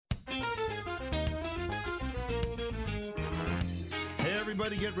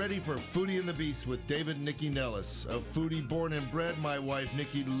everybody, get ready for Foodie and the Beast with David and Nikki Nellis. A foodie born and bred, my wife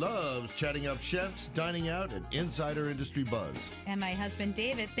Nikki loves chatting up chefs, dining out, and insider industry buzz. And my husband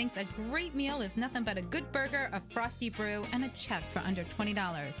David thinks a great meal is nothing but a good burger, a frosty brew, and a chef for under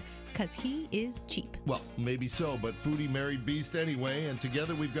 $20. Because he is cheap. Well, maybe so, but Foodie married Beast anyway, and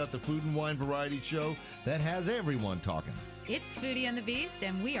together we've got the Food and Wine Variety Show that has everyone talking. It's Foodie and the Beast,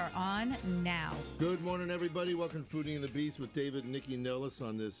 and we are on now. Good morning, everybody. Welcome to Foodie and the Beast with David and Nikki Nellis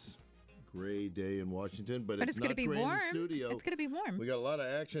on this gray day in Washington, but it's going to not be gray warm. in the studio. It's going to be warm. We got a lot of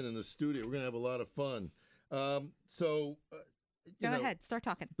action in the studio. We're going to have a lot of fun. Go ahead. Start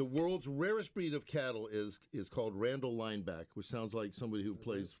talking. The world's rarest breed of cattle is called Randall Lineback, which sounds like somebody who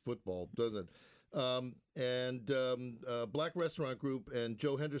plays football, doesn't it? Black Restaurant Group and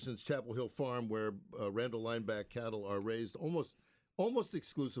Joe Henderson's Chapel Hill Farm, where Randall Lineback cattle are raised almost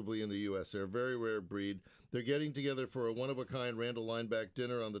exclusively in the U.S. They're a very rare breed. They're getting together for a one-of-a-kind Randall Lineback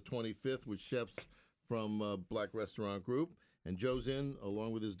dinner on the 25th with chefs from Black Restaurant Group. And Joe's in,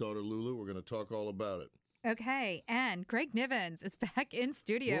 along with his daughter Lulu. We're going to talk all about it. Okay, and Greg Nivens is back in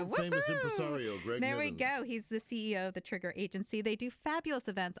studio. World famous impresario, Greg There Nivens. we go. He's the CEO of the Trigger Agency. They do fabulous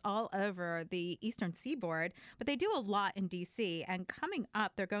events all over the Eastern Seaboard, but they do a lot in D.C. And coming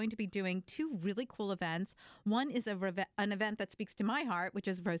up, they're going to be doing two really cool events. One is an event that speaks to my heart, which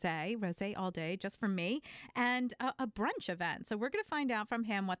is rosé all day, just for me, and a brunch event. So we're going to find out from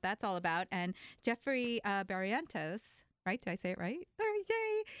him what that's all about. And Jeffrey Barrientos. Right? Did I say it right? Oh,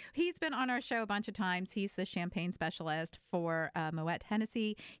 yay. He's been on our show a bunch of times. He's the champagne specialist for Moet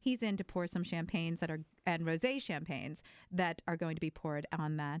Hennessy. He's in to pour some champagnes and rosé champagnes that are going to be poured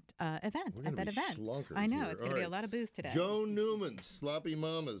on that event. I know. Here. It's going to be a lot of booze today. Joe Newman's Sloppy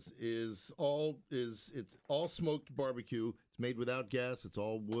Mamas it's all smoked barbecue. It's made without gas. It's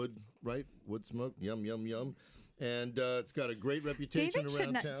all wood, right? Wood smoked. Yum, yum, yum. And it's got a great reputation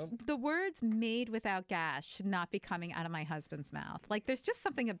around town. The words "made without gas" should not be coming out of my husband's mouth. Like, there's just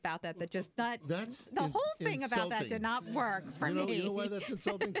something about that just not. That's the whole thing insulting. about that did not work for me. You know why that's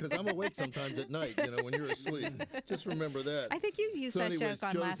insulting? Because I'm awake sometimes at night. When you're asleep. Just remember that. I think you used that joke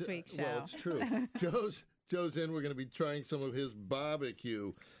on last week's show. Well, it's true. Joe's in. We're going to be trying some of his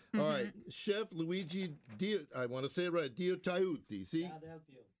barbecue. All right, Chef Luigi I want to say it right. Diotaiuti. See? God help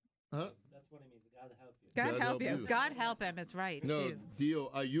you. Huh? That's what it means. God help you. God help you. God help him. It's right. No, Jeez. Dio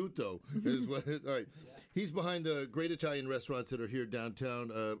Aiuto is what. All right, he's behind the great Italian restaurants that are here downtown,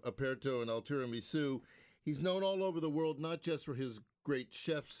 Aperto and Al Tiramisu. He's known all over the world, not just for his great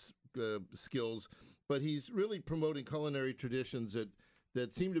chef's skills, but he's really promoting culinary traditions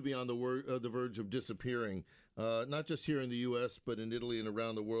that seem to be on the verge of disappearing, not just here in the U.S., but in Italy and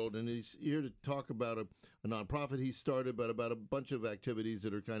around the world. And he's here to talk about a nonprofit he started, but about a bunch of activities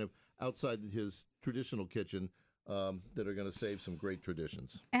that are kind of outside his traditional kitchen that are going to save some great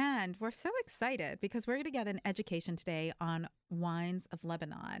traditions. And we're so excited because we're going to get an education today on wines of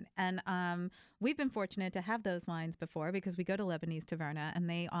Lebanon. And we've been fortunate to have those wines before because we go to Lebanese Taverna and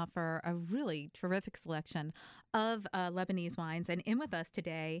they offer a really terrific selection of Lebanese wines. And in with us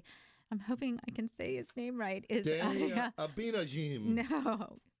today, I'm hoping I can say his name right, is Danny Abinajim.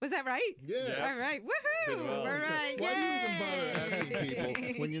 No. Was that right? Yeah. All right. Woohoo! All right. Why do you even bother asking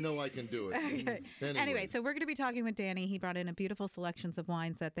people when you know I can do it? Okay. Anyway, so we're going to be talking with Danny. He brought in a beautiful selections of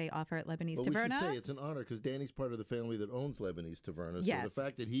wines that they offer at Lebanese Taverna. We should say it's an honor because Danny's part of the family that owns Lebanese Taverna. Yes. So the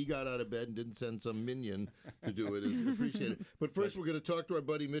fact that he got out of bed and didn't send some minion to do it is appreciated. But first, we're going to talk to our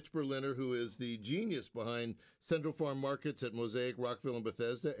buddy Mitch Berliner, who is the genius behind Central Farm Markets at Mosaic, Rockville, and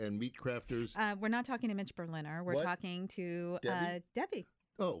Bethesda, and Meat Crafters. We're not talking to Mitch Berliner. We're talking to Debbie.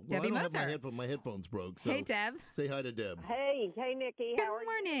 Oh, well, Debbie I don't Moser. have my headphones broke. So Hey, Deb. Say hi to Deb. Hey, Nikki. Good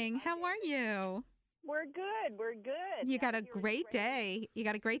morning. How are you? We're good. You got a great day. You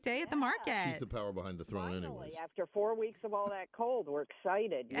got a great day at the market. She's the power behind the throne anyways. After 4 weeks of all that cold, we're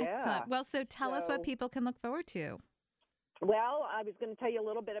excited. Yeah. Excellent. Well, so tell us what people can look forward to. Well, I was going to tell you a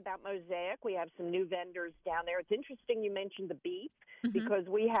little bit about Mosaic. We have some new vendors down there. It's interesting you mentioned the beef because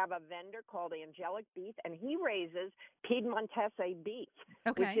we have a vendor called Angelic Beef, and he raises Piedmontese beef,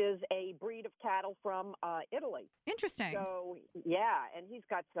 which is a breed of cattle from Italy. Interesting. So, yeah, and he's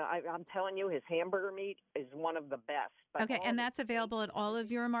got some, I'm telling you, his hamburger meat is one of the best. But okay, and that's available at all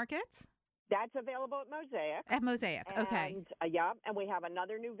of your markets? That's available at Mosaic. At Mosaic. Okay. And, and we have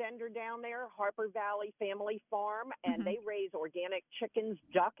another new vendor down there, Harper Valley Family Farm, and Mhm. they raise organic chickens,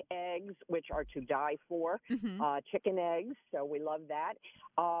 duck eggs, which are to die for, Mhm. chicken eggs, so we love that.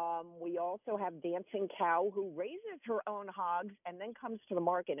 We also have Dancing Cow, who raises her own hogs and then comes to the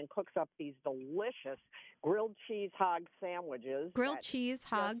market and cooks up these delicious grilled cheese hog sandwiches. Grilled cheese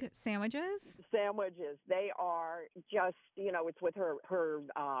hog sandwiches. Sandwiches. They are just, it's with her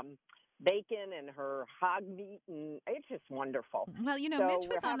bacon and her hog meat, and it's just wonderful. Well, So Mitch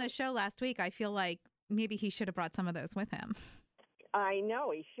we're was on having- the show last week. I feel like maybe he should have brought some of those with him. I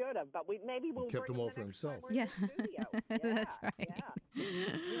know he should have, but maybe we'll kept bring them all the for next time himself. we're in the studio. That's right. Yeah.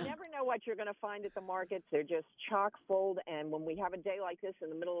 You never know what you're going to find at the markets. They're just chock full. And when we have a day like this in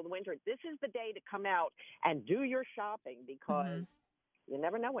the middle of the winter, this is the day to come out and do your shopping because you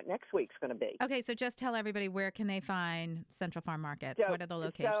never know what next week's going to be. Okay, so just tell everybody, where can they find Central Farm Markets? What are the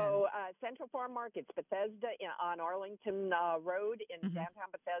locations? So Central Farm Markets, Bethesda on Arlington Road in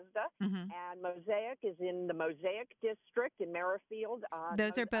downtown Bethesda, and Mosaic is in the Mosaic District in Merrifield.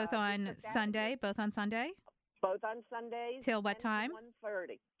 Those are both on Sunday. Both on Sunday. Both on Sundays. Till what 10 time? to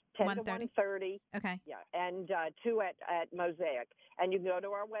 1:30. 10 to 1:30. Okay. Yeah, and 2 at Mosaic. And you can go to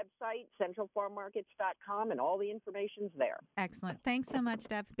our website, centralfarmmarkets.com, and all the information's there. Excellent. Thanks so much,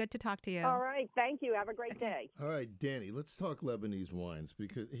 Deb. Good to talk to you. All right. Thank you. Have a great day. All right, Danny, let's talk Lebanese wines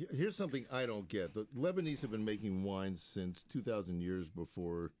because here's something I don't get. The Lebanese have been making wines since 2,000 years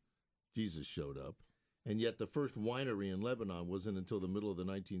before Jesus showed up. And yet the first winery in Lebanon wasn't until the middle of the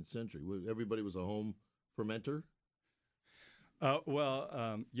 19th century. Everybody was a home fermenter?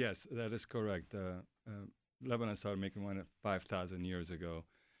 Yes, that is correct. Lebanon started making wine 5,000 years ago.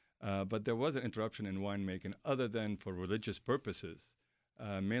 But there was an interruption in winemaking other than for religious purposes,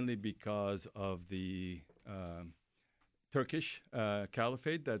 mainly because of the Turkish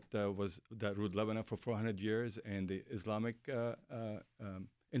caliphate that ruled Lebanon for 400 years and the Islamic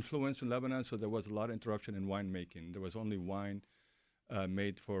influence in Lebanon. So there was a lot of interruption in winemaking. There was only wine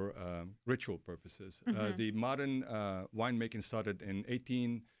made for ritual purposes. The modern winemaking started in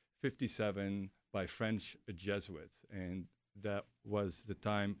 1857 by French Jesuits, and that was the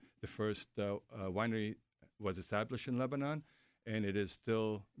time the first winery was established in Lebanon, and it is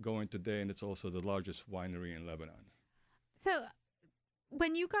still going today, and it's also the largest winery in Lebanon. So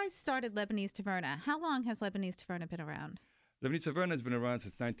when you guys started Lebanese Taverna, how long has Lebanese Taverna been around? Lebanese Taverna has been around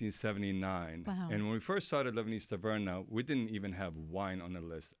since 1979. Wow. And when we first started Lebanese Taverna, we didn't even have wine on the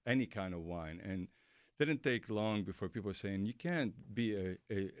list, any kind of wine. And it didn't take long before people were saying, you can't be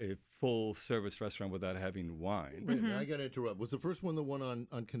a full-service restaurant without having wine. Wait a minute, I got to interrupt. Was the first one the one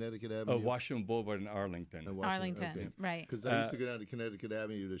on Connecticut Avenue? Washington Boulevard in Arlington. Arlington, okay. right. Because I used to go down to Connecticut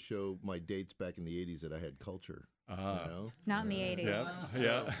Avenue to show my dates back in the 80s that I had culture. You know? Not in the 80s.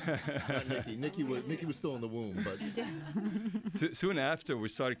 Yeah. Not Nikki. Nikki was still in the womb, but Soon after, we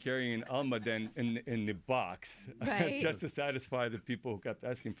started carrying Almaden in the box, Right. just to satisfy the people who kept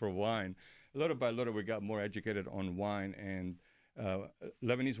asking for wine. Little by little, we got more educated on wine, and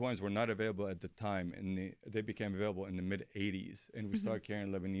Lebanese wines were not available at the time, and they became available in the mid-'80s. And we started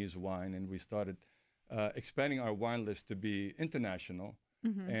carrying Lebanese wine, and we started expanding our wine list to be international.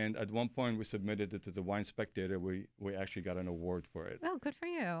 And at one point, we submitted it to the Wine Spectator. We actually got an award for it. Oh, good for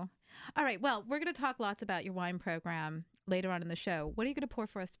you. All right. Well, we're going to talk lots about your wine program later on in the show. What are you going to pour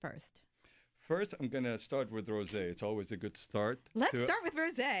for us first? First, I'm going to start with rosé. It's always a good start. Let's start with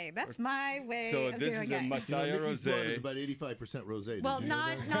rosé. That's my way So of this doing is a it. Masaya Nikki's blood is rosé. about 85% rosé. Well, Did you know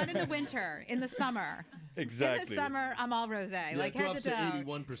that? not in the winter, in the summer. Exactly. In the summer, I'm all rosé. Yeah, like it head drops to to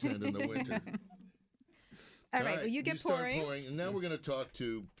toe. 81% in the winter. All right. Well, you get start pouring. And now we're going to talk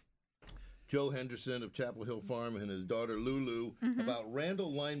to Joe Henderson of Chapel Hill Farm and his daughter Lulu about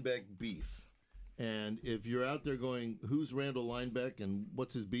Randall Linebeck beef. And if you're out there going, who's Randall Linebeck and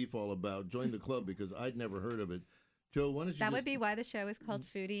what's his beef all about, join the club because I'd never heard of it. Joe, why don't you That would be why the show is called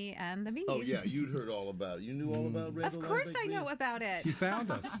Foodie and the Beef. Oh, yeah, you'd heard all about it. You knew all about Randall Of course Linebeck I know beef? about it. She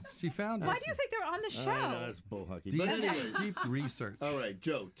found us. She found us. Why do you think they're on the show? I know, that's bull hockey. Deep, But anyways, deep research. all right,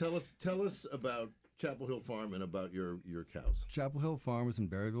 Joe, tell us about Chapel Hill Farm and about your cows. Chapel Hill Farm is in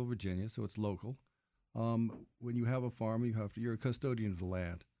Berryville, Virginia, so it's local. When you have a farm, you're a custodian of the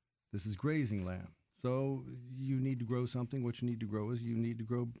land. This is grazing land. So you need to grow something. What you need to grow is you need to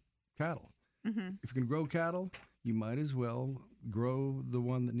grow cattle. Mm-hmm. If you can grow cattle, you might as well grow the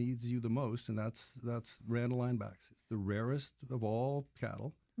one that needs you the most, and that's Randall Linebacks. It's the rarest of all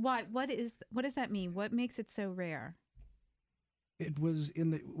cattle. Why? What does that mean? What makes it so rare? It was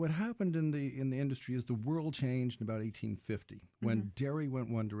what happened in the industry is the world changed in about 1850 when dairy went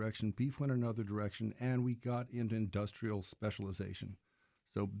one direction, beef went another direction, and we got into industrial specialization.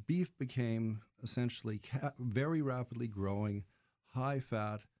 So beef became essentially very rapidly growing,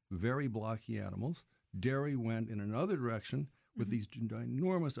 high-fat, very blocky animals. Dairy went in another direction with these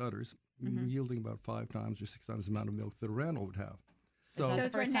enormous udders, yielding about 5 times or 6 times the amount of milk that a Randall would have. Is that the Those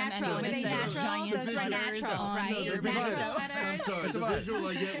were first time natural. anyone Were they has said natural? giant Those were udders natural, on right? your Natural video? udders. I'm sorry, the visual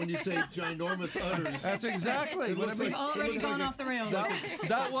I get when you say ginormous udders. That's exactly It what I looks mean. like- Already looks gone like off the rails.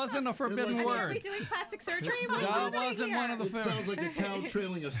 That wasn't a forbidden like- Are we word. doing plastic surgery? What's That happening wasn't here? one of the It sounds like a cow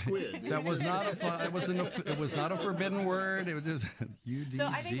trailing a squid. That was not a. It was not a forbidden word. It was just UDZER. So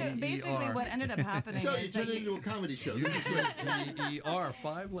I think that basically what ended up happening Joe, you is that turned it into a comedy show. This is great. UDER,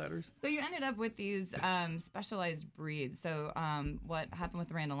 5 letters. So you ended up with these specialized breeds. So what happened with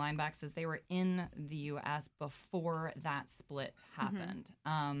the Randall Linebacks is they were in the U.S. before that split happened.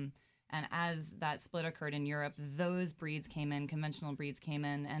 And as that split occurred in Europe, those breeds came in, conventional breeds came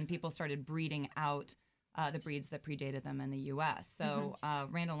in, and people started breeding out the breeds that predated them in the U.S. So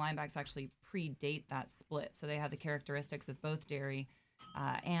Randall Linebacks actually predate that split. So they have the characteristics of both dairy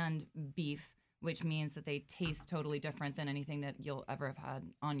and beef, which means that they taste totally different than anything that you'll ever have had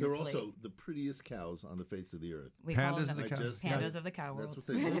on your They're plate. also the prettiest cows on the face of the earth. We call Pandas them of the cow. pandas of the cow world. That's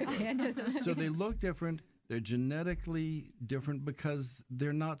what they look like. So they look different. They're genetically different because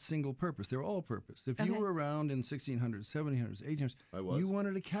they're not single purpose. They're all purpose. If you Okay. were around in 1600s, 1700s, 1800s, I was. you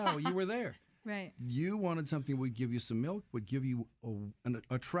wanted a cow, you were there. Right. You wanted something that would give you some milk, would give you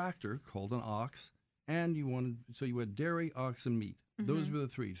a tractor called an ox, and you had dairy, ox, and meat. Those were the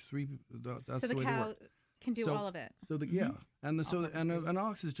three. That's So the way they cow work. can do So- all of it. So an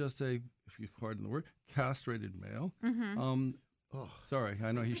ox is just a, if you pardon the word, castrated male. Oh. Sorry,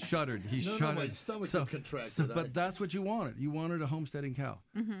 I know he shuddered. He No, shuddered. my stomach just contracted. But that's what you wanted. You wanted a homesteading cow.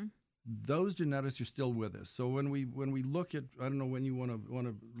 Those genetics are still with us. So when we look at, I don't know when you want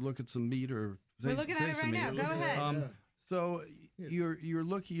to look at some meat or We're looking at it some right meat. now. Go ahead. So you're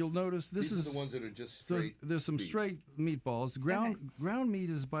looking. You'll notice this These is are the ones that are just so straight. there's some beef. straight meatballs. Ground meat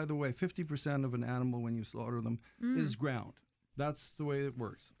is, by the way, 50% of an animal when you slaughter them is ground. That's the way it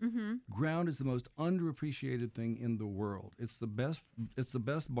works. Ground is the most underappreciated thing in the world. It's the best. It's the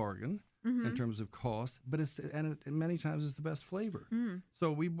best bargain in terms of cost, but many times it's the best flavor.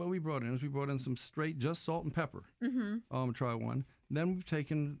 So what we brought in some straight, just salt and pepper. Try one. Then we've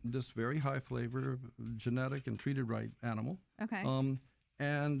taken this very high flavor, genetic and treated right animal. Okay.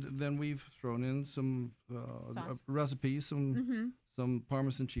 And then we've thrown in some Sauce. recipes, some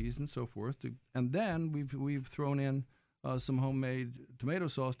Parmesan cheese and so forth. And then we've thrown in some homemade tomato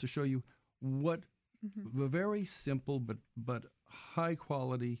sauce to show you what a very simple but high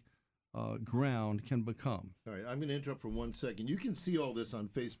quality ground can become. All right, I'm going to interrupt for 1 second. You can see all this on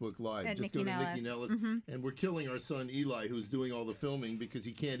Facebook Live. At Just Nikki go to Nikki Nellis. Nellis. And we're killing our son Eli, who's doing all the filming because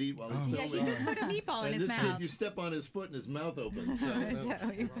he can't eat while he's Yeah, he filming. just put a meatball in And his this mouth. kid, you step on his foot and his mouth opens. So, So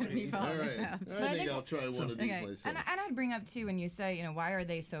he put a meatball all in his right, mouth. I think I'll try one of these okay. myself. And I'd bring up too when you say, why are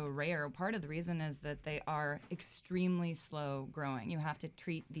they so rare? Part of the reason is that they are extremely slow growing. You have to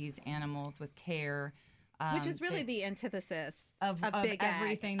treat these animals with care. Which is really they- the antithesis of big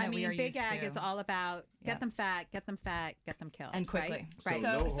everything ag. that we are big used ag to. is all about Yeah. get them fat, get them killed, and quickly. Right.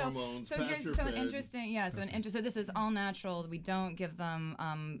 So no hormones, So here's pasture so an fed. interesting, So this is all natural. We don't give them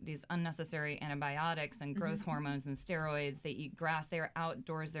these unnecessary antibiotics and growth hormones and steroids. They eat grass. They are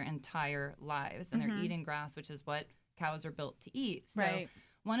outdoors their entire lives, and they're eating grass, which is what cows are built to eat. So Right.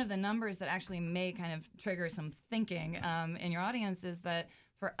 one of the numbers that actually may kind of trigger some thinking in your audience is that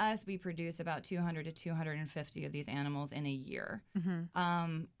for us, we produce about 200 to 250 of these animals in a year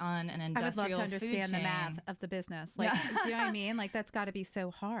on an I would love industrial to understand food the chain. math of the business. Like, Yeah. do you know what I mean? Like, that's got to be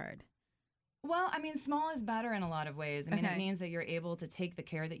so hard. Well, I mean, small is better in a lot of ways. I mean, Okay. it means that you're able to take the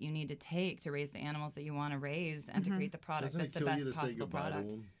care that you need to take to raise the animals that you want to raise and to create the product Doesn't that's it the kill best you to say possible goodbye to product.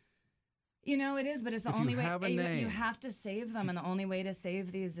 them? It is, but it's the If only you way. have a You name. have to save them, and the only way to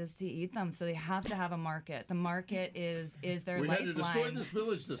save these is to eat them. So they have to have a market. The market is their We had to lifeline. destroy this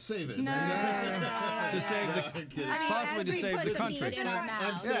village to save it. No. To save the- I'm kidding. Possibly as to we save put the the country. meat in our I'm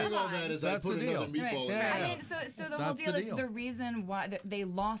mouths. saying all that as I That's put the another deal. meatball in Yeah. my I mean, mouth. so the whole That's the deal is deal. the reason why they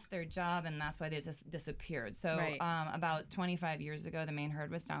lost their job, and that's why they just disappeared. So Right. about 25 years ago, the main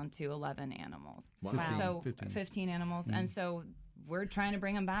herd was down to 11 animals. Wow. 15. So 15. 15 animals, and so we're trying to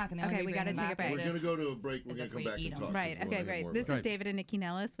bring them back. And the only Okay, way we bring gotta them take a back break. is We're if- going to go to a break. We're as going if to come we back eat and 'em. talk. Right. because we'll Okay, have great. more This about is it. David and Nikki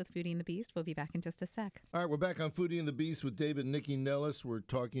Nellis with Foodie and the Beast. We'll be back in just a sec. All right, we're back on Foodie and the Beast with David and Nikki Nellis. We're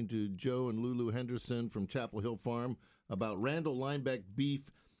talking to Joe and Lulu Henderson from Chapel Hill Farm about Randall Lineback beef.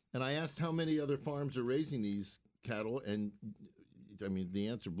 And I asked how many other farms are raising these cattle, and I mean, the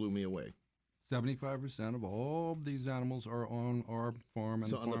answer blew me away. 75% of all these animals are on our farm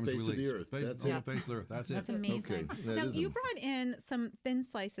and So the on the farms face we of the lease. earth. Face- That's on it. the face of the earth. That's That's it. amazing. Okay, that Now, is you am- brought in some thin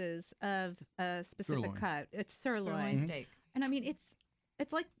slices of a specific Sirloin. cut. It's Sirloin sirloin. steak. And I mean,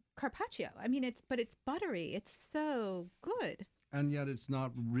 it's like carpaccio. I mean, but it's buttery. It's so good. And yet it's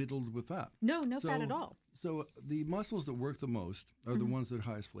not riddled with fat. No fat So- at all. So the muscles that work the most are the ones that are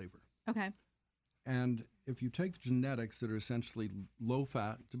highest flavor. Okay. And if you take the genetics that are essentially low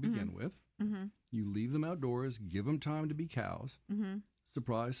fat to begin with, you leave them outdoors, give them time to be cows.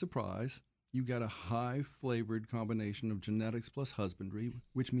 Surprise, surprise, you got a high flavored combination of genetics plus husbandry,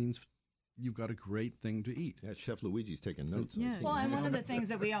 which means you've got a great thing to eat. Yeah, Chef Luigi's taking notes. I Yeah. see. Well, and one of the things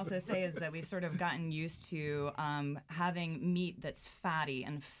that we also say is that we've sort of gotten used to having meat that's fatty,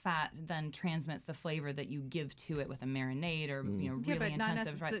 and fat then transmits the flavor that you give to it with a marinade or Yeah, really but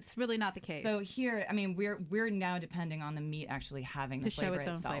intensive. Right. it's really not the case. So here, I mean, we're now depending on the meat actually having the To show flavor its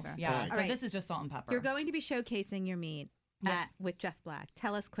own itself. flavor. Yeah. Alright. So Alright. this is just salt and pepper. you're going to be showcasing your meat Yes. with Jeff Black.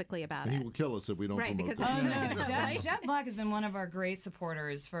 Tell us quickly about And he it. will kill us if we don't Right, promote because this. Oh no, Right. Jeff Black has been one of our great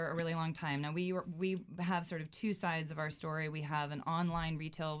supporters for a really long time. Now we have sort of two sides of our story. We have an online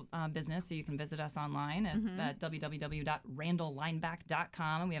retail business, so you can visit us online at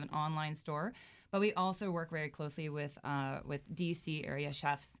www.randalllineback.com, and we have an online store. But we also work very closely with DC area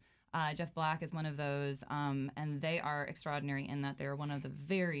chefs. Jeff Black is one of those, and they are extraordinary in that they're one of the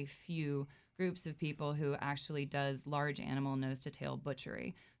very few groups of people who actually does large animal nose-to-tail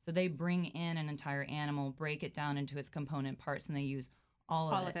butchery. So they bring in an entire animal, break it down into its component parts, and they use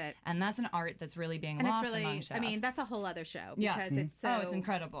all of it. And that's an art that's really being And it's lost really, among chefs. I mean, that's a whole other show Yeah. because it's so. Oh, it's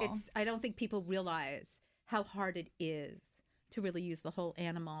incredible. I don't think people realize how hard it is to really use the whole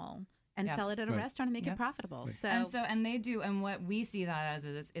animal and Yeah. sell it at a Right. restaurant and make Yep. it profitable. Right. And they do, and what we see that as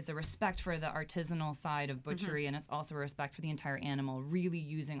is a respect for the artisanal side of butchery, and it's also a respect for the entire animal. Really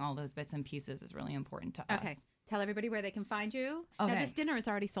using all those bits and pieces is really important to us. Okay. Tell everybody where they can find you. Now, Okay. this dinner is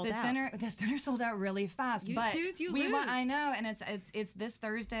already sold This out. dinner sold out really fast. You but snooze, you we lose. I know, and it's this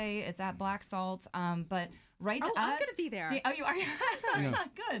Thursday. It's at Black Salt. But right to Oh, us, I'm gonna be there. Oh, you are.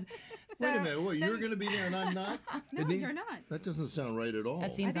 Good. Wait a So- minute. Well, you're going to be there and I'm not? No, It needs- you're not. That doesn't sound right at all. That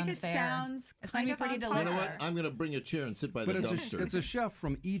I seems think unfair. it sounds It's going kind to be of pretty on par. You know what? delicious. I'm going to bring a chair and sit by But the it's dumpster. it's a chef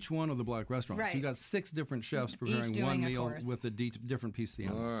from each one of the Black restaurants. Right. You got 6 different chefs preparing doing one a meal course. with a different piece of the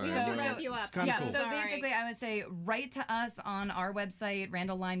animal. All right. We So- have to so- wrap you up. kinda Yeah, cool. so Sorry. basically I would say write to us on our website,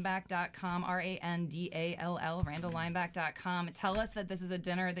 randalllineback.com, RANDALL, randalllineback.com. Tell us that this is a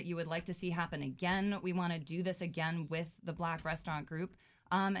dinner that you would like to see happen again. We want to do this again with the Black Restaurant Group.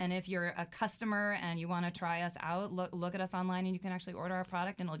 And if you're a customer and you want to try us out, look at us online and you can actually order our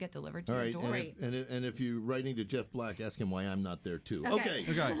product and it'll get delivered to All your right, door. and if you're writing to Jeff Black, ask him why I'm not there too. Okay.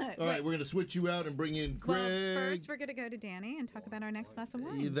 Okay. All right, we're going to switch you out and bring in Greg. Well, first we're going to go to Danny and talk about our next glass of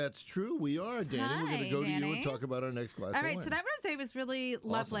wine. That's true. We are, Danny. We're going Hi, to go to you and Danny. talk about our next glass All of right, wine. so that rosé was really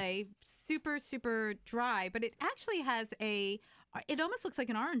lovely, super, super dry, but it actually has it almost looks like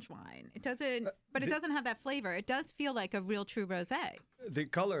an orange wine. It doesn't, but it doesn't have that flavor. It does feel like a real true rosé. The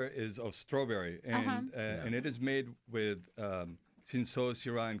color is of strawberry, and it is made with Cinsault,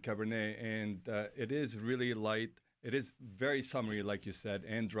 Syrah, and Cabernet, and it is really light. It is very summery, like you said,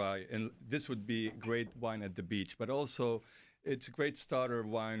 and dry. And this would be great wine at the beach, but also it's a great starter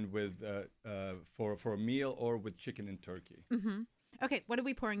wine with for a meal or with chicken and turkey. Okay, what are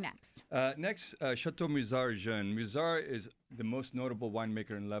we pouring next? Next, Chateau Musar Jeune. Musar is the most notable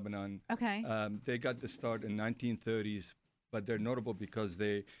winemaker in Lebanon. Okay. They got the start in 1930s, but they're notable because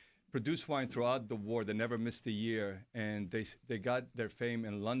they produced wine throughout the war. They never missed a year, and they got their fame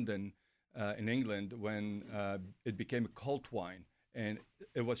in London, in England, when it became a cult wine. And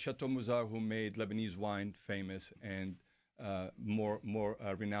it was Chateau Musar who made Lebanese wine famous and more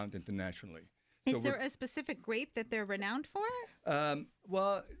renowned internationally. Is So there a specific grape that they're renowned for?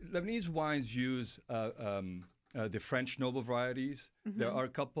 well, Lebanese wines use the French noble varieties. There are a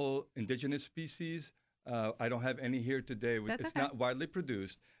couple indigenous species. I don't have any here today. That's It's okay. not widely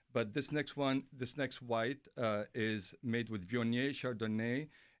produced, but this next white is made with Viognier, Chardonnay,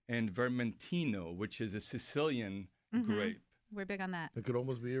 and Vermentino, which is a Sicilian grape. We're big on that. It could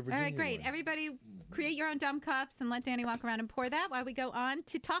almost be a All Virginia right, great. wine. Everybody create your own dumb cups and let Danny walk around and pour that while we go on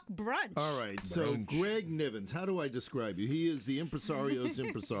to talk brunch. All right, so Greg Nivens, how do I describe you? He is the impresario's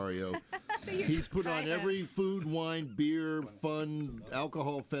impresario. He's put on every food, wine, beer, fun,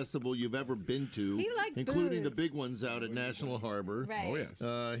 alcohol festival you've ever been to, He likes including the booze. big ones out at National Harbor. Right.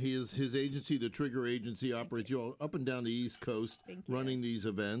 Oh, yes. His agency, the Trigger Agency, operates you all up and down the East Coast Thank you. running these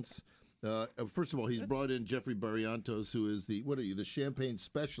events. First of all, he's brought in Jeffrey Barrientos, who is the champagne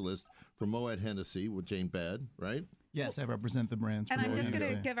specialist for Moet Hennessy, which ain't bad, right? Yes, I represent the brands. And for I'm the just going to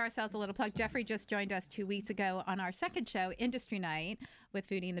organization. give ourselves a little plug. Jeffrey just joined us 2 weeks ago on our second show, Industry Night, with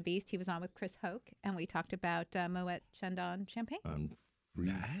Foodie and the Beast. He was on with Chris Hoke, and we talked about Moet Chandon champagne.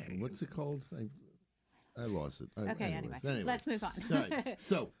 What's it called? I lost it. Okay, anyway, let's move on. All right.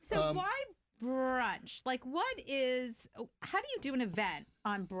 So why brunch? Like, how do you do an event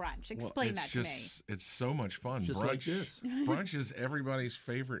on brunch? Explain that to me. It's so much fun. Just brunch, like this. Brunch is everybody's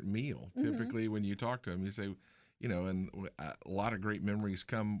favorite meal. Typically, when you talk to them, you say, and a lot of great memories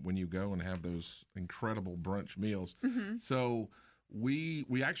come when you go and have those incredible brunch meals. So we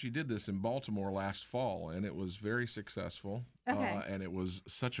actually did this in Baltimore last fall, and it was very successful. Okay. And it was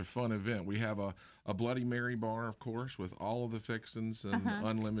such a fun event. We have a Bloody Mary bar, of course, with all of the fixins and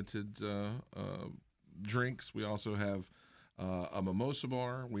unlimited drinks. We also have a mimosa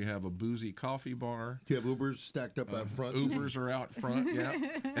bar. We have a boozy coffee bar. Do you have Ubers stacked up out front? Ubers are out front, yeah.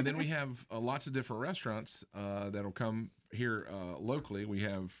 And then we have lots of different restaurants that'll come here locally. We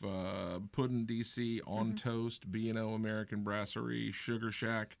have Puddin' DC, On Toast, B&O American Brasserie, Sugar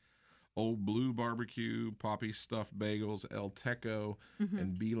Shack, Old Blue Barbecue, Poppy Stuffed Bagels, El Teco,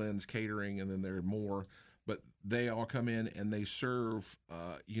 and Beelin's Catering, and then there are more. But they all come in and they serve,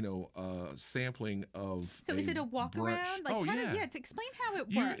 sampling of. So is it a walk brunch. around? Like, explain how it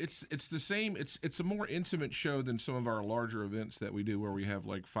works. It's the same. It's a more intimate show than some of our larger events that we do, where we have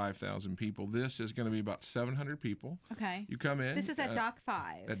like 5,000 people. This is going to be about 700 people. Okay. You come in. This is at Dock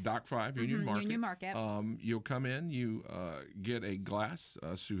 5. At Dock 5, Union Market. Union Market. You'll come in. You get a glass,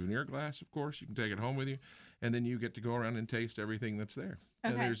 a souvenir glass, of course. You can take it home with you, and then you get to go around and taste everything that's there.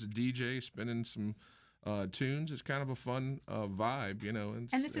 Okay. And there's a DJ spinning some tunes. It's kind of a fun vibe,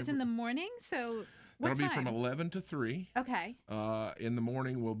 And this is in the morning, so what that'll time? be from 11 to 3. Okay. In the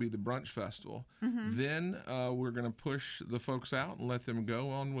morning will be the brunch festival. Then we're going to push the folks out and let them go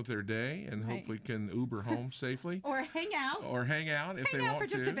on with their day, and hopefully can Uber home safely. Or hang out. If they want for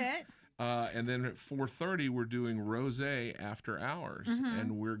just to. a bit. And then at 4:30 we're doing rosé after hours,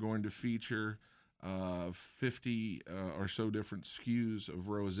 and we're going to feature 50 or so different SKUs of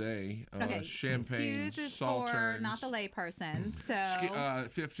rosé, champagne, SKUs is sauternes, for not the layperson. So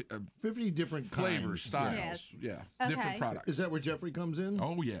 50 different flavors, kinds. styles, Yes. different Okay. products. Is that where Jeffrey comes in?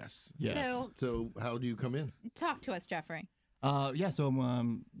 Oh yes. So how do you come in? Talk to us, Jeffrey. So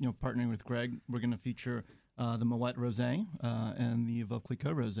I'm partnering with Greg. We're going to feature the Moet Rosé and the Veuve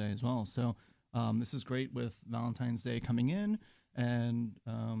Clicquot Rosé as well. So this is great with Valentine's Day coming in, and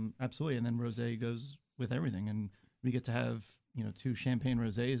absolutely. And then rosé goes with everything, and we get to have 2 champagne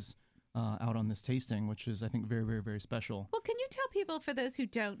rosés out on this tasting, which is I think very, very, very special. Well, can you tell people, for those who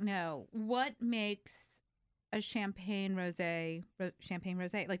don't know, what makes a champagne rosé?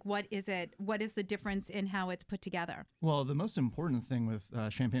 Like, what is it? What is the difference in how it's put together? Well, the most important thing with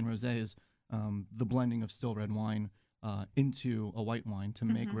champagne rosé is the blending of still red wine into a white wine to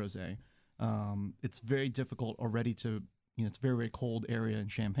make rosé. It's very difficult already to, it's a very, very cold area in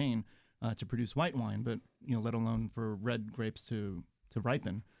Champagne to produce white wine, but, let alone for red grapes to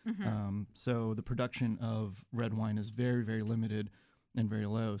ripen. So the production of red wine is very, very limited and very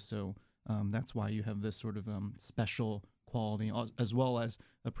low. So that's why you have this sort of special quality, as well as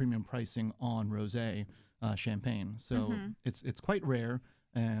a premium pricing on rosé champagne. So it's quite rare,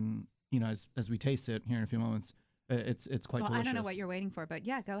 and as we taste it here in a few moments, it's quite delicious. I don't know what you're waiting for, but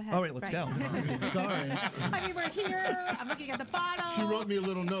yeah, go ahead. All right, let's go. Sorry. I mean, we're here. I'm looking at the bottle. She wrote me a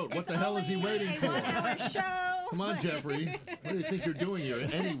little note. What the hell is he waiting for? 1-hour show. Come on, Jeffrey. What do you think you're doing here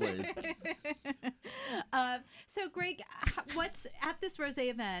anyway? So, Greg, what's at this rosé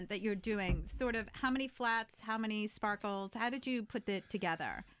event that you're doing? Sort of how many flats, how many sparkles? How did you put it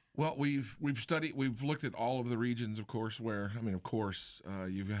together? Well, we've looked at all of the regions, of course,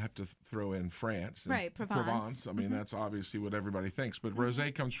 you have to throw in France. And right, Provence. I mean, that's obviously what everybody thinks. But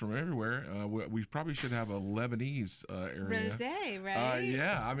rosé comes from everywhere. We probably should have a Lebanese area. Rosé, right?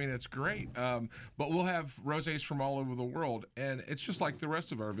 Yeah, I mean, it's great. But we'll have rosés from all over the world. And it's just like the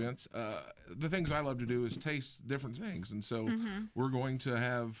rest of our events. The things I love to do is taste different things. And so we're going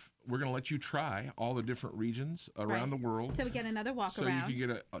to let you try all the different regions around the world. So we get another walk around. So you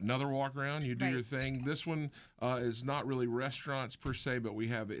can get another walk around. You do your thing. This one is not really restaurants per se, but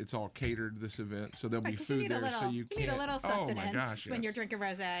it's all catered, this event. So there'll be food there. You need a little sustenance oh my gosh, when you're drinking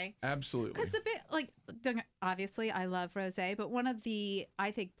rosé. Absolutely. Because obviously I love rosé, but one of the,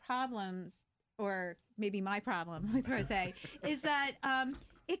 I think, problems, or maybe my problem with rosé, is that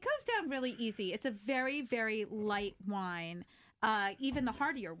it goes down really easy. It's a very, very light wine. even the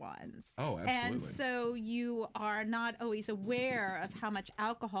heartier ones. Oh, absolutely. And so you are not always aware of how much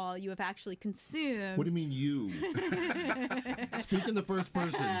alcohol you have actually consumed. What do you mean you? Speak in the first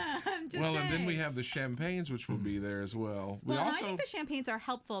person. I'm just Well, and then we saying. have the champagnes, which will be there as well. We Well, also I think the champagnes are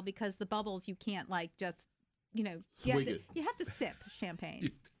helpful because the bubbles you can't just Swig it. you have to sip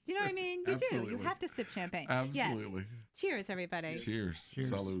champagne. You know what I mean? You do. Absolutely. You have to sip champagne. absolutely. Yes. Cheers, everybody. Cheers.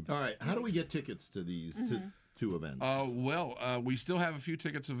 Cheers. Salud. All right. How do we get tickets to these two events? We still have a few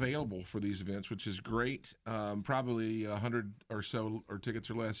tickets available for these events, which is great. Probably 100 or so or tickets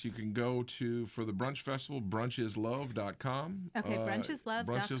or less. You can go to, for the brunch festival, brunchisLove.com. Okay, brunchisLove.com.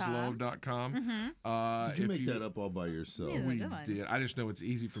 BrunchisLove.com. Mm-hmm. Did you make that up all by yourself? Yeah. We Good one. did. I just know it's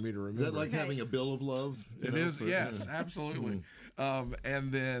easy for me to remember. Is that like Okay. having a bill of love? It is, yes, absolutely.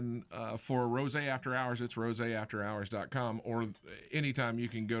 And then for Rose After Hours, it's roseafterhours.com, or anytime you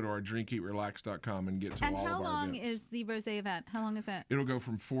can go to our drinkeatrelax.com and get to And all how of our long events. is the rosé event? How long is it? It'll go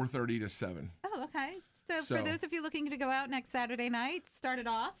from 4:30 to 7. Oh, okay. So, So- for those of you looking to go out next Saturday night, start it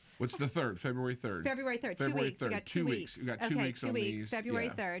off. What's the 3rd? February 3rd. February 3rd. 2 February weeks. We 3rd. got 2 2 weeks. weeks. We got 2 okay, weeks 2 on weeks. these. February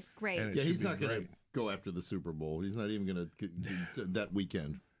Yeah. 3rd. Great. And it Yeah, should he's be not going to great. go after the Super Bowl. He's not even going to that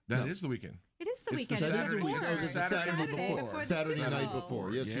weekend. That is the weekend. It is the It's the weekend. Saturday- before. it's the It's Saturday before. the Saturday Super night Bowl.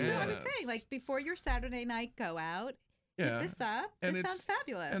 before. Yes, you So I are. was saying, before your Saturday night go out, Yeah. hit this up. And This it's- sounds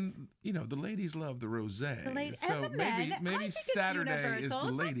fabulous. And the ladies love the rosé. The lady- so and the men. I maybe think it's Saturday is universal. the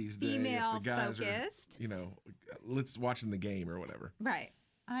It's not ladies' day if female the guys focused. are, let's watching the game or whatever. Right.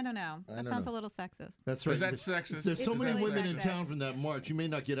 I don't know. I That don't sounds know. a little sexist. That's right. Is that sexist? There's so It's many really women in sexist. town from that march. You may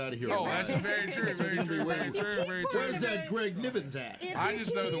not get out of here. Oh, alive. that's very true, very You'll be true, very waiting. true, very true. Where's that Greg Nivens at? If I you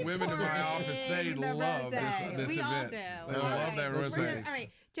just know the keep women in my pouring office, they the love this rosé. We all event. do. They All love right. that Let's do rosé. All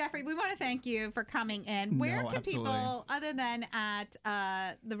right, Jeffrey, we want to thank you for coming in. Where No, can absolutely. people, other than at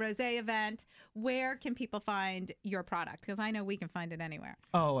the rosé event, where can people find your product? Because I know we can find it anywhere.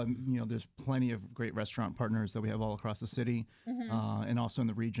 Oh, and there's plenty of great restaurant partners that we have all across the city, and also in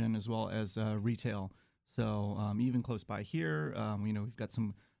the region, as well as retail. So even close by here, we've got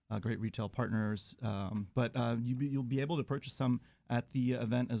some great retail partners. But you'll be able to purchase some at the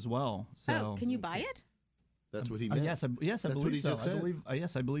event as well. So Oh, can you buy it? That's what he meant. yes, I That's what believe he so. just said.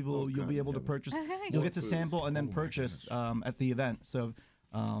 Yes, I believe Oh, you'll God be able to in heaven. purchase. Okay. You'll get to Food. sample and then Oh, my purchase at the event. So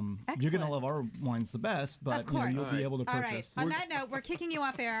you're Excellent. gonna love our wines the best, but course. you'll All be right. able to All right. purchase. On that note, we're kicking you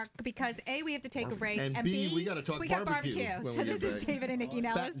off air because A, we have to take a break, And B, we gotta talk we got barbecue barbecue. when So we get this is back. David and Nikki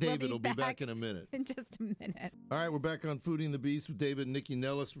Nellis. Fat David will be back in a minute. in just a minute. All right, we're back on Fooding the Beast with David and Nikki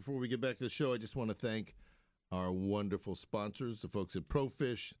Nellis. Before we get back to the show, I just want to thank our wonderful sponsors, the folks at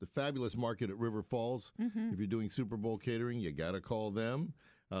ProFish, the fabulous market at River Falls. If you're doing Super Bowl catering, you got to call them.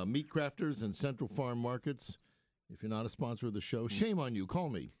 Meat Crafters and Central Farm Markets. If you're not a sponsor of the show, shame on you. Call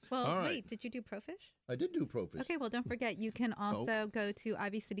me. Well, All right. wait, did you do ProFish? I did do ProFish. Okay, well, don't forget, you can also go to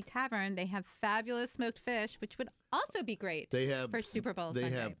Ivy City Tavern. They have fabulous smoked fish, which would also be great They have for Super Bowl They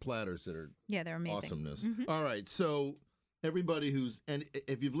Sunday. have platters that are Yeah, they're amazing. awesomeness. Mhm. All right, so everybody and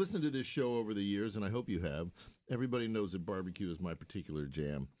if you've listened to this show over the years, and I hope you have, everybody knows that barbecue is my particular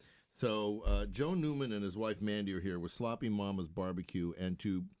jam. So Joe Newman and his wife Mandy are here with Sloppy Mama's Barbecue, and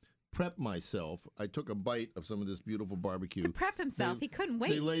to prep myself, I took a bite of some of this beautiful barbecue. To prep himself, he couldn't They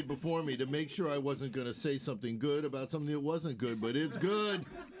wait. laid before me to make sure I wasn't going to say something good about something that wasn't good, but it's good.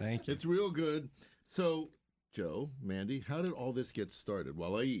 Thank you. It's real good. So, Joe, Mandy, how did all this get started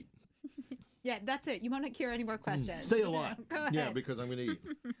while I eat? Yeah, that's it. You won't hear any more questions. Say a lot. Go ahead. Yeah, because I'm going to eat.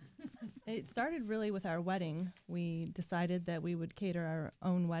 It started really with our wedding. We decided that we would cater our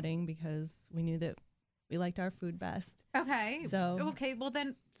own wedding because we knew that we liked our food best. Okay. So- Okay, well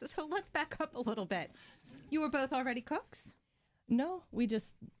then, so let's back up a little bit. You were both already cooks? No, we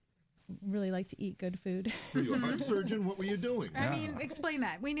just really like to eat good food. Were you a heart surgeon? What were you doing? I mean, explain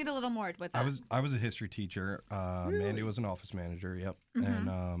that. We need a little more with that. I was a history teacher. Mandy was an office manager. Yep.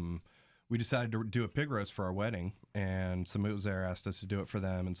 And we decided to do a pig roast for our wedding, and Samut was there, asked us to do it for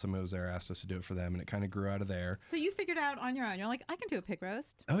them, and Samut was there, asked us to do it for them, and it kind of grew out of there. So you figured out on your own. You're like, I can do a pig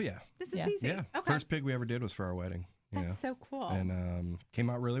roast. Oh yeah, This is Yeah. easy. yeah. Okay. First pig we ever did was for our wedding. You That's know, so cool. and came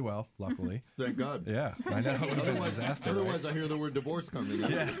out really well, luckily. Thank God. Yeah, I know. It would have been a disaster. right? Otherwise, I hear the word divorce coming.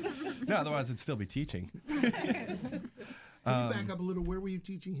 Yeah. No, otherwise I'd still be teaching. Can you back up a little? Where were you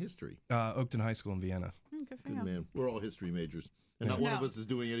teaching history? Oakton High School in Vienna. Good for Good you. man. We're all history majors, and not one of No. us is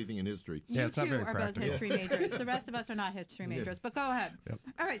doing anything in history. Yeah, You it's not two very are practical. both history majors. The rest of us are not history majors. But go ahead. Yep.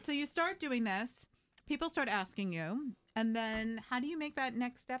 All right. So you start doing this. People start asking you, and then how do you make that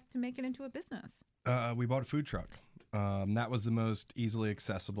next step to make it into a business? We bought a food truck. That was the most easily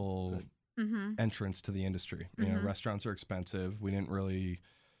accessible Mm-hmm. entrance to the industry. You know, restaurants are expensive. We didn't really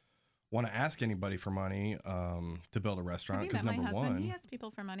want to ask anybody for money to build a restaurant because my number husband, one, he asks people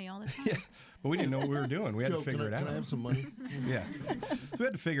for money all the time. yeah, but we didn't know what we were doing. We had Joe, to figure it out. Can I have some money? Yeah, so we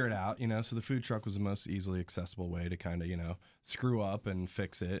had to figure it out. So the food truck was the most easily accessible way to kind of screw up and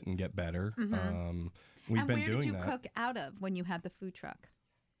fix it and get better. We've And been where doing did you that. cook out of when you had the food truck?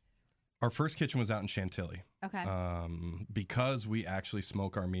 Our first kitchen was out in Chantilly. Okay. Because we actually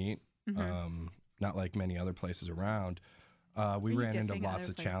smoke our meat, not like many other places around. We Are you ran into dissing lots other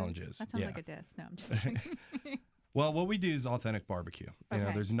of places? challenges. That sounds yeah. like a diss. No, I'm just kidding. Well, what we do is authentic barbecue.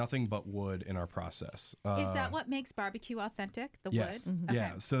 Okay. There's nothing but wood in our process. Is that what makes barbecue authentic? The yes. wood? Okay.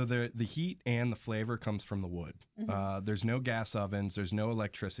 Yeah. So the heat and the flavor comes from the wood. There's no gas ovens. There's no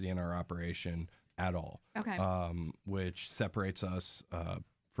electricity in our operation at all. Okay. Which separates us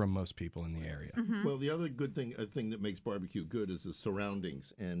from most people in the area. Well, the other good thing, that makes barbecue good is the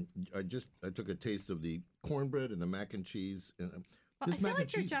surroundings. And I took a taste of the cornbread and the mac and cheese. And Well, this I feel mac and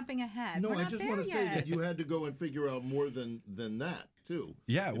like you're cheese- jumping ahead. No, We're I not just there want to say yet. that you had to go and figure out more than that too.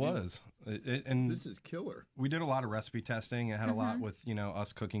 Yeah, it If you- was. And This is killer. we did a lot of recipe testing. It had a lot with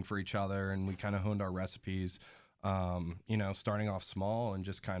us cooking for each other, and we kind of honed our recipes. Starting off small and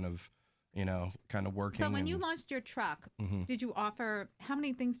just kind of working. But when you and- launched your truck, Mhm. did you offer? How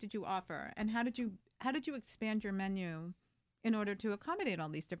many things did you offer, and how did you expand your menu in order to accommodate all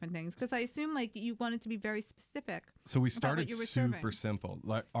these different things? Because I assume like you wanted to be very specific. So we about what started you were super serving. simple.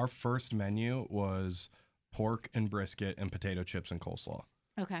 Like our first menu was pork and brisket and potato chips and coleslaw,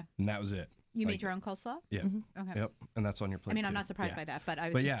 Okay. and that was it. You Like, made your own coleslaw? Yeah. Okay. Yep. And that's on your plate. I mean, I'm too. not surprised Yeah. by that, but I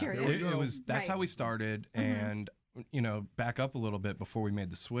was But just yeah, curious. it was. That's how Right. we started, and back up a little bit before we made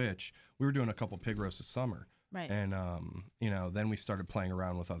the switch. We were doing a couple pig roasts this summer, Right. and then we started playing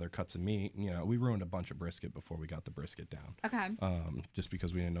around with other cuts of meat. We ruined a bunch of brisket before we got the brisket down. Okay. Just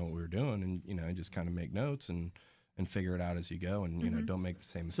because we didn't know what we were doing, and just kind of make notes and figure it out as you go, and don't make the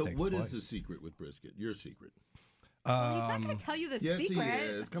same So mistakes what twice. is the secret with brisket? Your secret? Well, he's not going to tell you the Yes, secret. he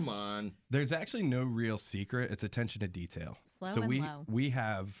is. Come on. There's actually no real secret. It's attention to detail. Slow so and we low. we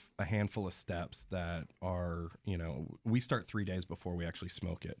have a handful of steps that are, we start 3 days before we actually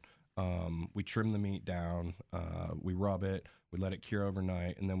smoke it. We trim the meat down, we rub it, we let it cure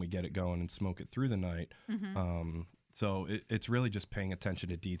overnight, and then we get it going and smoke it through the night. So it's really just paying attention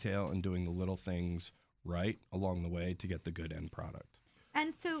to detail and doing the little things right along the way to get the good end product.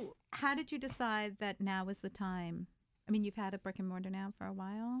 And so, how did you decide that now was the time? I mean, you've had a brick and mortar now for a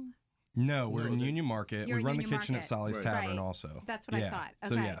while. No, we're No, in they- Union Market. You're We in run the Union kitchen at Market. Sally's Right. Tavern Right. also. That's what I Yeah. thought.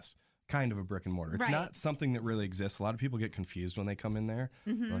 So Okay. yes, kind of a brick and mortar. It's Right. not something that really exists. A lot of people get confused when they come in there.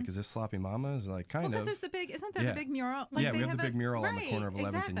 They're like, is this Sloppy Mama's? Like, kind Well, because of. there's the big, isn't there Yeah. the big mural? Yeah, we they have the big mural on the right, corner of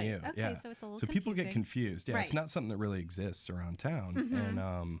 11th exactly. and U. Okay, Yeah. so it's a little So people get confusing. confused. Yeah, it's Right. not something that really exists around town. Mhm.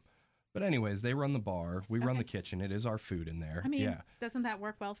 And but anyways, they run the bar. We run Okay. the kitchen. It is our food in there. I mean, yeah. doesn't that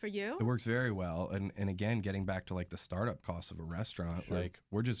work well for you? It works very well. And again, getting back to like the startup costs of a restaurant, Sure. like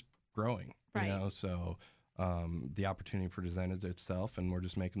we're just growing, Right. So the opportunity presented itself, and we're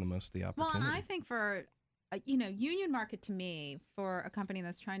just making the most of the Well, opportunity. and I think for Union Market to me, for a company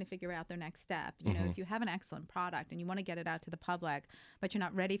that's trying to figure out their next step, if you have an excellent product and you want to get it out to the public, but you're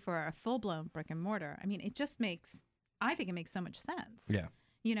not ready for a full blown brick and mortar, I mean, I think it makes so much sense. Yeah.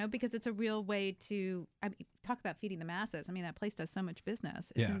 Because it's a real way to talk about feeding the masses. I mean, that place does so much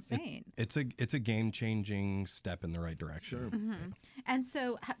business. It's insane. It's a game changing step in the right direction. Mhm. And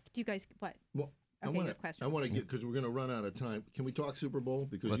so, do you guys what? Well, Okay, you have questions. I want to get, because we're going to run out of time. Can we talk Super Bowl?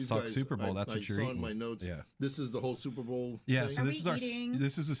 Because Let's you talk guys, Super Bowl. That's I what you're saw eating. in my notes. Yeah. This is the whole Super Bowl. Yeah, thing? so Are this we is eating-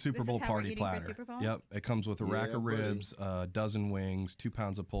 this is a Super this is Bowl how we're party eating for platter. Super Bowl? Yep, it comes with a rack Yeah, of buddy. ribs, a dozen wings, 2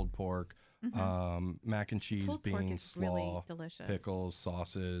 pounds of pulled pork, mac and cheese, Pulled pork beans, is really slaw, delicious. pickles,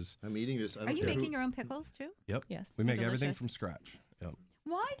 sauces. I'm eating this. I Are don't you care who- making your own pickles too? Yep. Yes. We make everything Delicious. from scratch. Yep.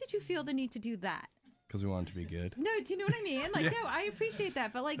 Why did you feel the need to do that? Because we want it to be good. No, do you know what I mean? Like, Yeah. no, I appreciate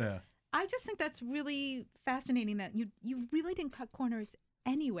that, but like, Yeah. I just think that's really fascinating that you really didn't cut corners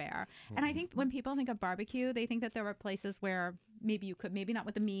anywhere. And I think when people think of barbecue, they think that there are places where maybe you could, maybe not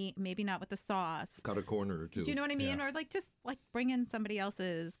with the meat, maybe not with the sauce. Cut a corner or two. Do you know what I mean? Yeah. Or like just like bring in somebody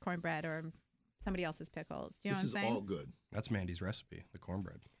else's cornbread or somebody else's pickles. Do you know This is what I'm saying? all good. That's Mandy's recipe, the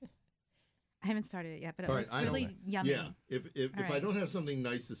cornbread. I haven't started it yet, but it All right, looks I know really that. yummy. Yeah. If All I right. don't have something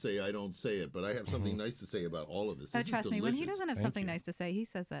nice to say, I don't say it. But I have something nice to say about all of this. Oh, This is trust me, when he delicious. doesn't have Thank something you. nice to say, he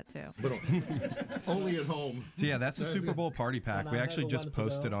says that too. But only at home. So yeah, that's a Super Bowl party pack. And We I actually have just one to go.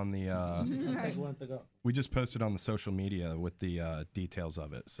 posted on the I'll take one to go. we just posted on the social media with the details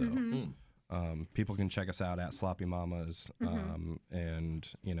of it. So people can check us out at Sloppy Mamas and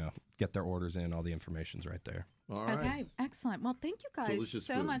get their orders in. All the information's right there. All right. Okay, excellent. Well, thank you guys Delicious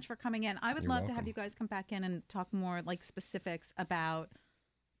so food. much for coming in. I would You're love to have welcome. you guys come back in and talk more like specifics about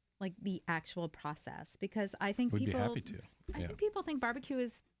like the actual process? Because I think We'd people be happy to. I Yeah. think people think barbecue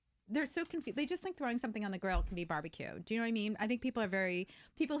is they're so confused. They just think throwing something on the grill can be barbecue. Do you know what I mean? I think people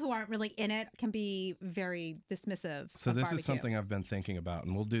who aren't really in it can be very dismissive. So of this barbecue. is something I've been thinking about,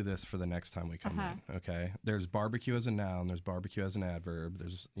 and we'll do this for the next time we come in. Okay. There's barbecue as a noun. There's barbecue as an adverb.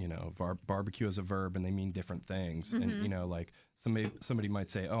 There's barbecue as a verb, and they mean different things. And like somebody might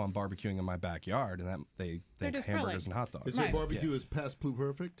say, "Oh, I'm barbecuing in my backyard," and that they think hamburgers and hot dogs. Is there barbecue is past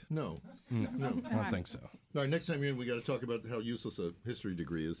pluperfect? No. No, I don't think so. All right, next time you're in, we got to talk about how useless a history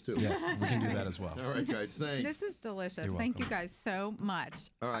degree is too. Yes, we can do that as well. All right, guys, thanks. This is delicious. You're Thank you welcome. guys so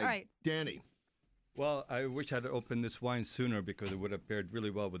much. All right, Danny. Well, I wish I'd opened this wine sooner because it would have paired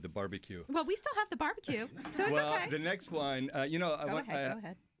really well with the barbecue. Well, we still have the barbecue, so it's Well, okay. the next wine, Go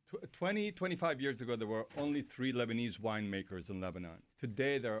ahead. 25 years ago, there were only 3 Lebanese winemakers in Lebanon.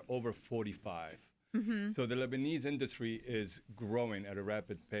 Today, there are over 45. So the Lebanese industry is growing at a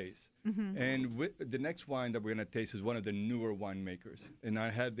rapid pace. And the next wine that we're going to taste is one of the newer winemakers. And I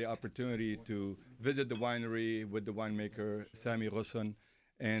had the opportunity to visit the winery with the winemaker, Sami Russon,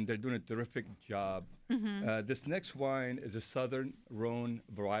 and they're doing a terrific job. This next wine is a Southern Rhone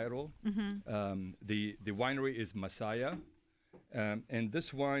varietal. The winery is Masaya. And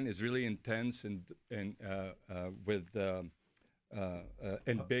this wine is really intense and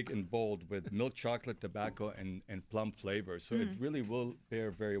big and bold with milk chocolate, tobacco, and plum flavors. So it really will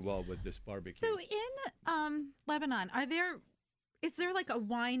pair very well with this barbecue. So in Lebanon, is there like a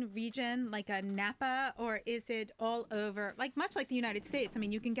wine region, like a Napa, or is it all over, like much like the United States? I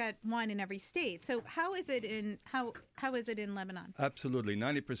mean, you can get wine in every state. So how is it in Lebanon? Absolutely.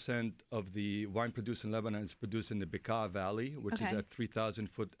 90% of the wine produced in Lebanon is produced in the Bekaa Valley, which is at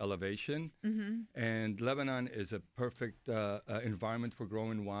 3,000-foot elevation. And Lebanon is a perfect environment for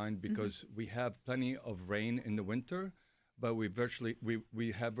growing wine because we have plenty of rain in the winter, but we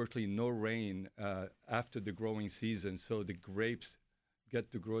have virtually no rain after the growing season. So the grapes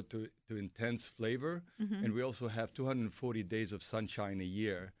get to grow to intense flavor. And we also have 240 days of sunshine a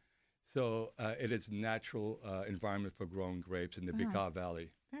year. So it is natural environment for growing grapes in the Bekaa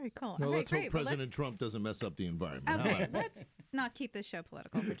Valley. Very cool. Well, All right, let's hope great. Well, President Trump doesn't mess up the environment. Okay, let's not keep this show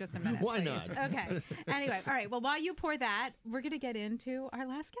political for just a minute. Why please. not? Okay. Anyway, all right. Well, while you pour that, we're going to get into our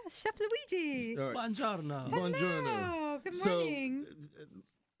last guest, Chef Luigi. All right. Buongiorno. Buongiorno. Good morning.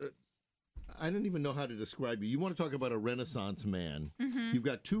 So, I don't even know how to describe you. You want to talk about a Renaissance man. You've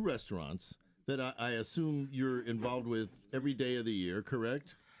got 2 restaurants that I assume you're involved with every day of the year,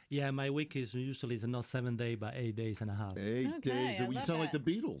 correct? Yeah, my week is usually not 7 days, but 8 days and a half. 8 days. I You love sound like the that.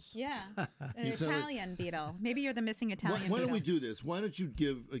 Beatles. Yeah, an You sound like- Italian beetle. Maybe you're the missing Italian Why don't beetle. we do this? Why don't you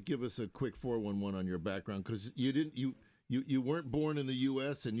give us a quick 411 on your background? Because you weren't born in the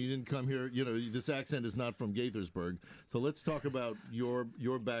U.S. and you didn't come here. You know, this accent is not from Gaithersburg. So let's talk about your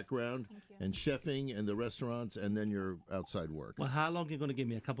background and chefing and the restaurants and then your outside work. Well, how long are you going to give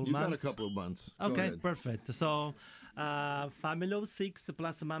me? A couple You've months? got a couple of months. Go Okay, ahead. perfect. So, family of 6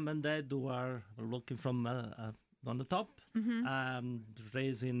 plus mom and dad who are looking from on the top.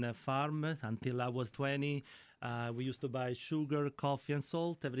 Raised in a farm until I was 20. We used to buy sugar, coffee, and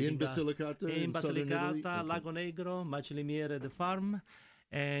salt. Everything In Basilicata? In southern Italy? Basilicata, Okay. Lago Negro, Macellimiere, the farm.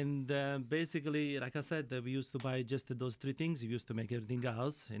 And basically, like I said, we used to buy just those 3 things. We used to make everything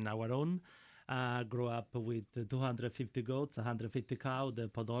else in our own. Grew up with 250 goats, 150 cows, the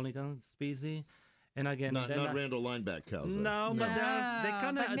Podolican species. And again, Not then Randall Lineback cows. though. no, but they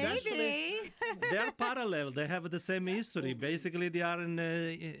kind but of maybe. actually they're parallel. They have the same history. Basically, they are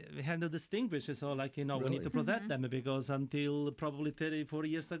kind of distinguished. So, like we need to protect them because until probably 34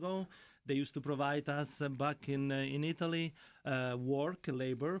 years ago, they used to provide us back in Italy work,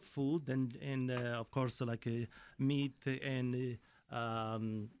 labor, food, and of course like meat and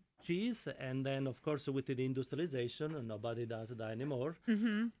cheese. And then of course with the industrialization, nobody does that anymore.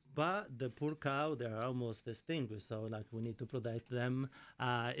 But the poor cow, they are almost extinct. So like we need to protect them.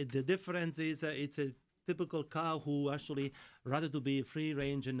 The difference is it's a typical cow who actually rather to be free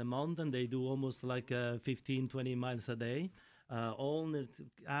range in the mountain. They do almost like 15, 20 miles a day. All in the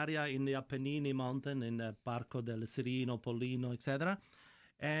area in the Apennine mountain, in Parco del Serino, Pollino, etc.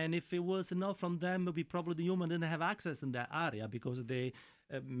 And if it was not from them, we probably the human didn't have access in that area because they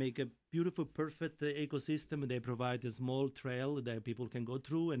make a beautiful, perfect ecosystem. They provide a small trail that people can go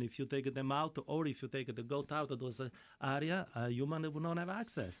through. And if you take them out, or if you take the goat out of those area, a human would not have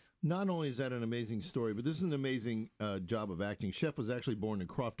access. Not only is that an amazing story, but this is an amazing job of acting. Chef was actually born in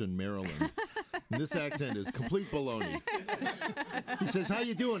Crofton, Maryland. And this accent is complete baloney. He says, "How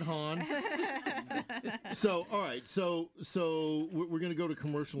you doing, Han?" So, all right. So we're going to go to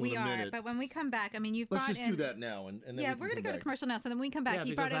commercial in a minute. But when we come back, I mean, you've Let's brought just in. do that now, and then Yeah, we we're going to go to commercial now. So then when we come back, Yeah,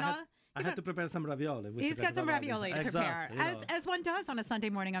 you brought because in all. I had to prepare some ravioli. with He's the got some ravioli to prepare, Exactly, you know. as one does on a Sunday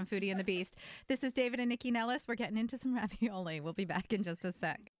morning on Foodie and the Beast. This is David and Nikki Nellis. We're getting into some ravioli. We'll be back in just a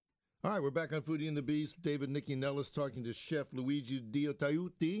sec. All right, we're back on Foodie and the Beast. David, Nikki Nellis talking to Chef Luigi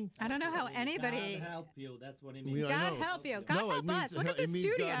Diotaiuti. I don't know how anybody. God help you. That's what it means. Yeah, I God know. help you. God No, it help means- us. Look at it this means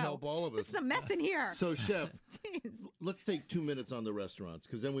studio. God help all of us. This is a mess in here. So, Chef, Jeez. let's take 2 minutes on the restaurants,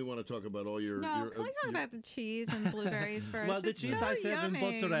 because then we want to talk about all your... No, your, can we talk your- about the cheese and blueberries first? Well, the It's cheese so I serve in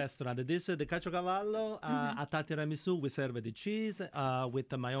both yummy. restaurants. This is the caciocavallo at tiramisu. We serve the cheese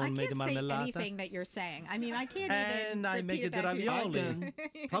with my I own made can't say marmellata. anything that you're saying. I mean, I can't even. And I make repeat the back to you. ravioli.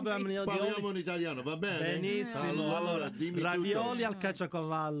 Probably I'm the Parliamo only. in italiano, va bene? Benissimo. Allora, dimmi ravioli tutto. al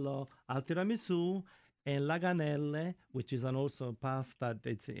caciocavallo al tiramisu and laganelle, which is an also pasta.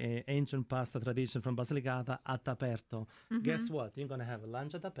 It's ancient pasta tradition from Basilicata at aperto. Guess what? You're gonna have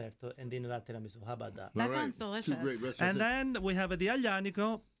lunch at aperto and dinner at tiramisu. How about that? That All sounds delicious. Two great restaurants. And then we have the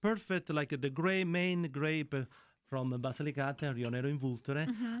Aglianico, perfect, like the main grape from Basilicata, Rio Nero in Vulture.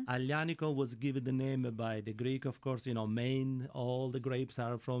 Aglianico was given the name by the Greek, of course, Maine, all the grapes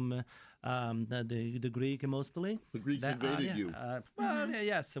are from the Greek mostly. The Greeks invaded you. Well,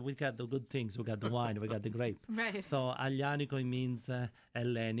 yes, we got the good things. We got the wine, we got the grape. Right. So Aglianico means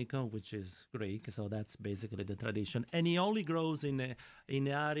Hellenico, which is Greek. So that's basically the tradition. And he only grows in an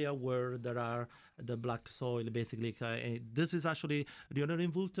area where there are the black soil, basically. This is actually, Rio Nero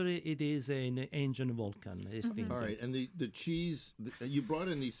in Vulture, it is an ancient volcan. All right, and the cheese, you brought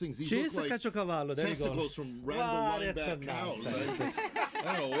in these things. These Cheese look like caciocavallo, there you go. testicles from random Well, it's lineback cows. enough.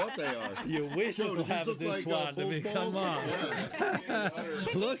 I don't know what they are. You wish Joe, to do these have look this like, one. I bull mean, balls? come on. Yeah.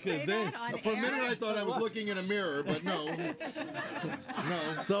 Look say at that this. on For a minute, air? I thought I was looking in a mirror, but no.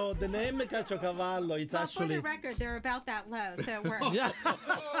 No. So the name caciocavallo is Well, for actually. the record, they're about that low, so we're. Yeah.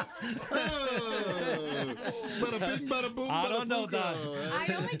 Oh, bada bing, bada boom, I bada don't know fuka.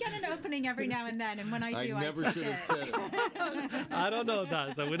 I only get an opening every now and then, and when I I do, never take should it. have said it. I don't know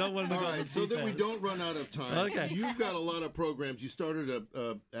that, so we don't want to All go right, into so that we details. don't run out of time. Okay. You've got a lot of programs. You started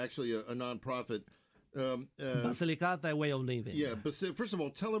actually a nonprofit. Basilicata, a way of living. Yeah, first of all,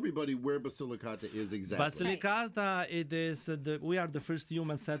 tell everybody where Basilicata is exactly. Basilicata, it is we are the first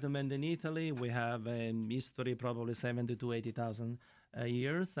human settlement in Italy. We have a history probably 70 to 80,000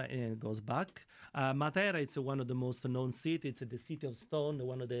 years. It goes back. Matera, it's one of the most known cities. It's the city of stone,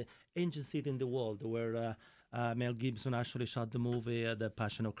 one of the ancient cities in the world, where Mel Gibson actually shot the movie The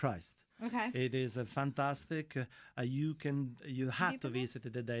Passion of Christ. Okay. It is fantastic. You have to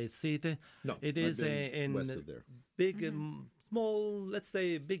visit the city. No, it I've is been a west of there. big, small, let's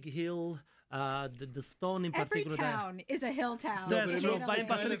say, big hill. The stone in Every particular. town is a hill town. That's but it true. looks- By it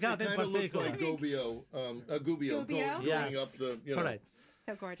kinda- Basilicata it in kinda looks particular. like Gubbio, Gubbio, Gubbio? going up the, Correct.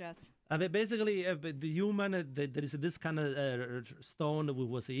 So gorgeous. Basically, the human, there is this kind of stone which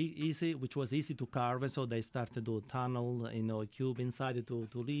was easy to carve, and so they started to do tunnel, a cube inside to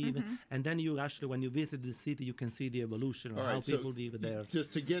live, and then you actually, when you visit the city, you can see the evolution of All how right, people live there.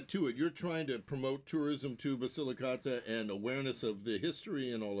 Just to get to it, you're trying to promote tourism to Basilicata and awareness of the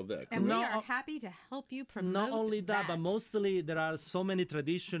history and all of that. And we No, are happy to help you promote Not only that, but mostly there are so many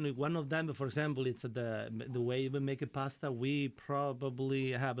traditions. One of them, for example, it's the way we make a pasta. We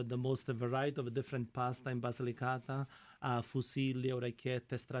probably have the most variety of different pasta in Basilicata. Fusilli,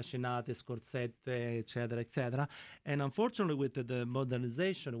 orecchiette, strascinate, scorzette, etc., etc. And unfortunately, with the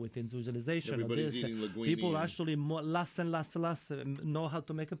modernization, with industrialization of Everybody's this, eating linguine people and- actually less and less know how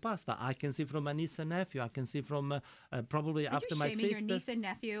to make a pasta. I can see from my niece and nephew. I can see from probably Are after you my shaming sister. your niece and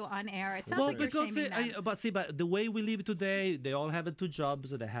nephew on air? It sounds Well, like you're because shaming them. but the way we live today, they all have 2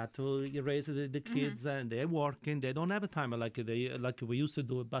 jobs. They had to raise the kids, and they're working. They don't have a time like we used to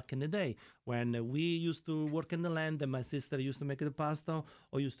do back in the day when we used to work in the land, and my sister used to make the pasta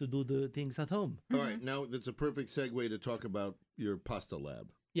or used to do the things at home. All right, now that's a perfect segue to talk about your pasta lab.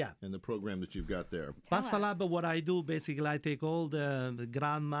 Yeah. And the program that you've got there. Pasta Lab, what I do basically, I take all the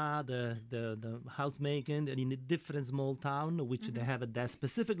grandma, the housemaking in a different small town, which they have that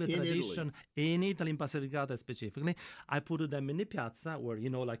specific tradition in Italy, in Basilicata specifically. I put them in the piazza where,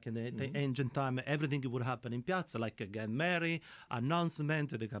 like in the ancient time, everything would happen in piazza, like get married,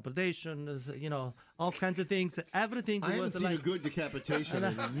 announcement, decapitation, all kinds of things. Everything I haven't was seen like a good decapitation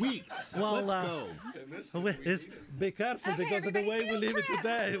in weeks. Well, Let's go. be careful because of the way we live it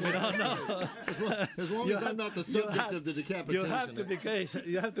today. say. We don't know. As long as I'm not the subject of the decapitation. You have to be careful.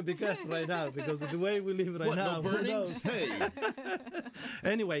 You have to be careful right now because the way we live right What, now. no burnings? Hey.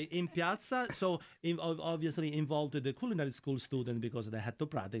 Anyway, in Piazza, so obviously involved the culinary school student because they had to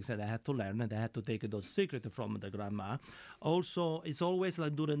practice and they had to learn and they had to take those secrets from the grandma. Also, it's always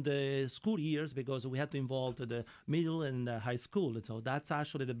like during the school years because we had to involve the middle and high school. So that's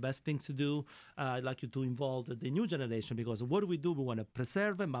actually the best thing to do. I'd like you to involve the new generation because what do? We want to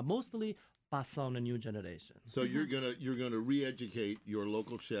preserve them, but mostly pass on a new generation. So you're gonna re-educate your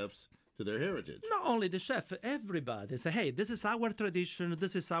local chefs to their heritage. Not only the chef, everybody say, hey, this is our tradition,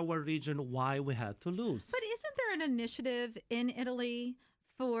 this is our region, why we had to lose. But isn't there an initiative in Italy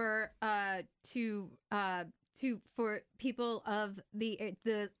for people of the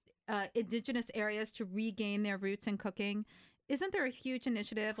indigenous areas to regain their roots in cooking? Isn't there a huge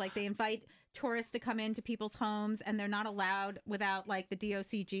initiative? Like they invite tourists to come into people's homes and they're not allowed without like the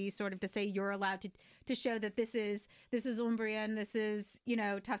DOCG sort of to say you're allowed to show that this is Umbrian, this is,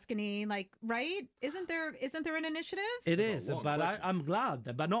 Tuscany, like, right? Isn't there an initiative? It is, but I'm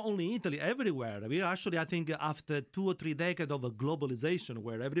glad. But not only Italy, everywhere. We actually, I think after 2 or 3 decades of a globalization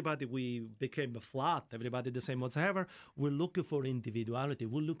where we became flat, everybody the same whatsoever, we're looking for individuality.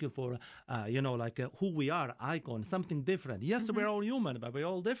 We're looking for, who we are, icon, something different. Yes, we're all human, but we're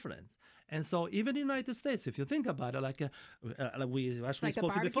all different. And so even in the United States, if you think about it, we actually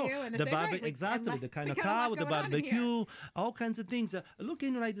spoke before, exactly, the kind of cow, the barbecue, all kinds of things. Look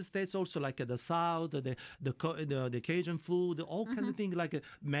in the United States also like the South, the Cajun food, all kinds of things like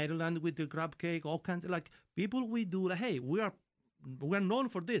Maryland with the crab cake, all kinds of like people we do. Like, hey, we're known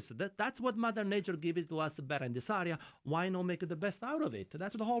for this. That's what Mother Nature gave it to us better in this area. Why not make the best out of it?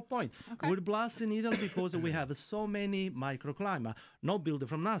 That's the whole point. Okay. We're blessed in Italy because we have so many microclimates, not built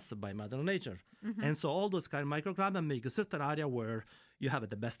from us by Mother Nature. And so all those kind of microclimates make a certain area where you have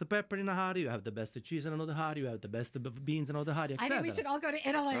the best pepper in a area, you have the best cheese in another area, you have the best beans in another area, etc. I think we should all go to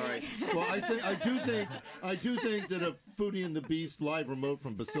Italy. All right. Well, I do think that a Foodie and the Beast live remote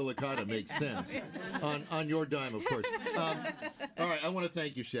from Basilicata makes sense. On your dime, of course. All right. I want to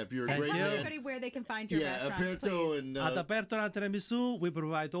thank you, Chef. You're a great man. Everybody where they can find your restaurants, Aperto please. and at Aperto and Tiramisu, we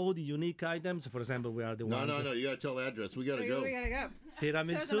provide all the unique items. For example, we are the ones. No. You got to tell the address. We got to go. We got to go.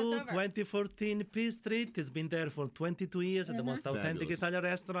 Tiramisu, 2014 P Street. It's been there for 22 years. The most authentic Italian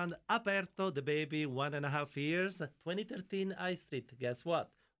restaurant. Aperto, the baby, 1.5 years. 2013 I Street. Guess what?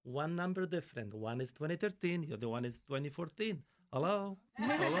 One number different. One is 2013. The other one is 2014. Hello.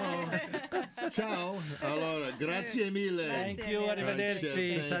 Ciao. Allora, grazie mille. Thank you.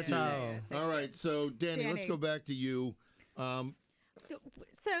 Arrivederci. Right, ciao. All right. So, Danny, let's go back to you. So, how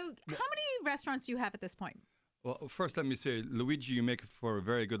many restaurants do you have at this point? Well, first let me say, Luigi, you make for a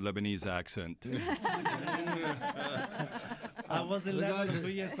very good Lebanese accent. I was in Lebanon 2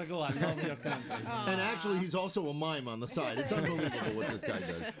 years ago. I love your country. And actually, he's also a mime on the side. It's unbelievable what this guy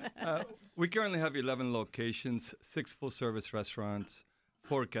does. We currently have 11 locations, 6 full-service restaurants,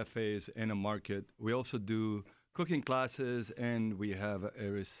 4 cafes, and a market. We also do cooking classes, and we have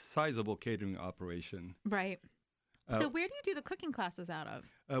a sizable catering operation. Right. So where do you do the cooking classes out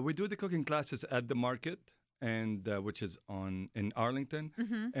of? We do the cooking classes at the market, and which is in Arlington,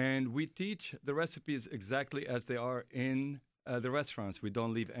 and we teach the recipes exactly as they are in the restaurants. We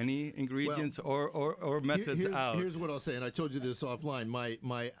don't leave any ingredients or methods out. Here's what I'll say, and I told you this offline.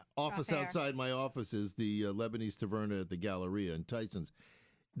 My office outside my office is the Lebanese Taverna at the Galleria in Tyson's.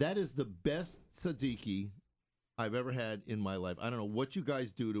 That is the best tzatziki I've ever had in my life. I don't know what you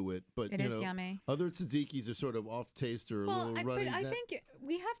guys do to it, but it is yummy. Other tzatziki's are sort of off taste or a little runny. But I think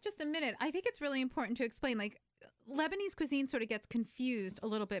we have just a minute. I think it's really important to explain, like, Lebanese cuisine sort of gets confused a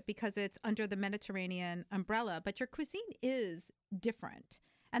little bit because it's under the Mediterranean umbrella, but your cuisine is different.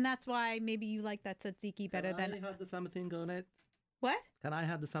 And that's why maybe you like that tzatziki better than... Can I have something on it? What? Can I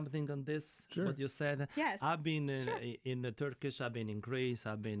have something on this? Sure. What you said? Yes. I've been in Turkish, I've been in Greece,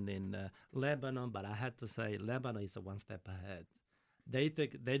 I've been in Lebanon, but I had to say Lebanon is one step ahead.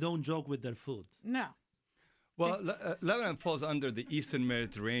 They don't joke with their food. No. Well, Lebanon falls under the Eastern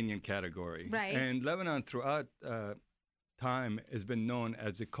Mediterranean category. Right. And Lebanon throughout time has been known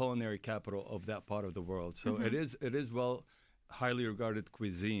as the culinary capital of that part of the world. So it is highly regarded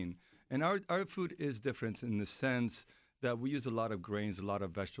cuisine. And our food is different in the sense that we use a lot of grains, a lot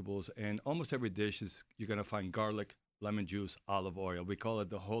of vegetables, and almost every dish you're going to find garlic, lemon juice, olive oil. We call it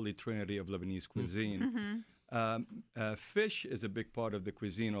the holy trinity of Lebanese cuisine. Fish is a big part of the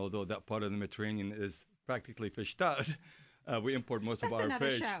cuisine, although that part of the Mediterranean is practically fished out. We import most of our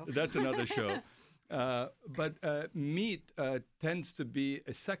fish. That's another show. But meat tends to be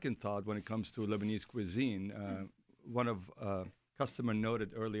a second thought when it comes to Lebanese cuisine. One of customer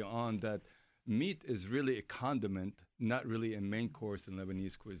noted early on that meat is really a condiment, not really a main course in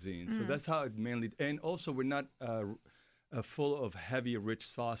Lebanese cuisine. So that's how it mainly, and also we're not full of heavy, rich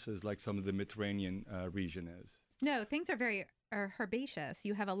sauces like some of the Mediterranean region is. No, things are very herbaceous.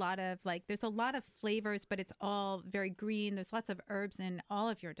 You have a lot of there's a lot of flavors, but it's all very green. There's lots of herbs in all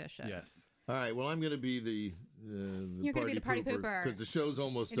of your dishes. Yes. All right. Well, I'm going to be the You're going to be the party pooper because the show's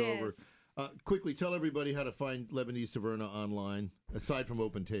almost over. Is. Quickly, tell everybody how to find Lebanese Taverna online, aside from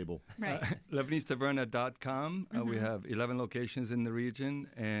Open Table. Right. LebaneseTaverna.com. We have 11 locations in the region.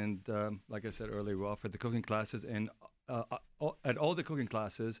 And like I said earlier, we offer the cooking classes. And at all the cooking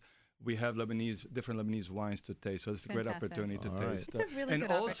classes, we have different Lebanese wines to taste. So it's a great opportunity to taste. It's a really and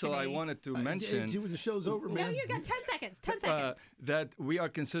good also, I opportunity. wanted to mention... the show's over, man. No, you got 10 seconds. 10 seconds. That we are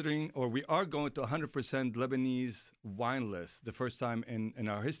considering, or we are going to 100% Lebanese wine list, the first time in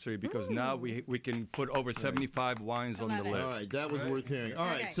our history, because now we can put over 75 wines on the list. All right, that was worth hearing. All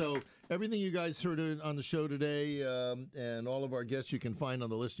right, so everything you guys heard on the show today and all of our guests you can find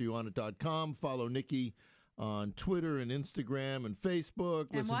on the listyouwantit.com. Follow Nikki on Twitter and Instagram and Facebook.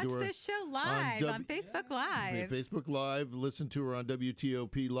 And watch this show live on Facebook Live. Facebook Live. Listen to her on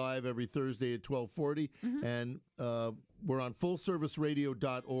WTOP Live every Thursday at 12:40. And we're on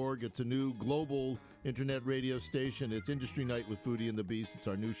fullserviceradio.org. It's a new global internet radio station. It's Industry Night with Foodie and the Beast. It's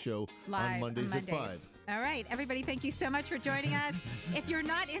our new show live on Mondays at 5. All right, everybody, thank you so much for joining us. If you're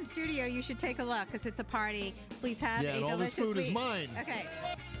not in studio, you should take a look because it's a party. Please have a and all this delicious food week. is mine. Okay.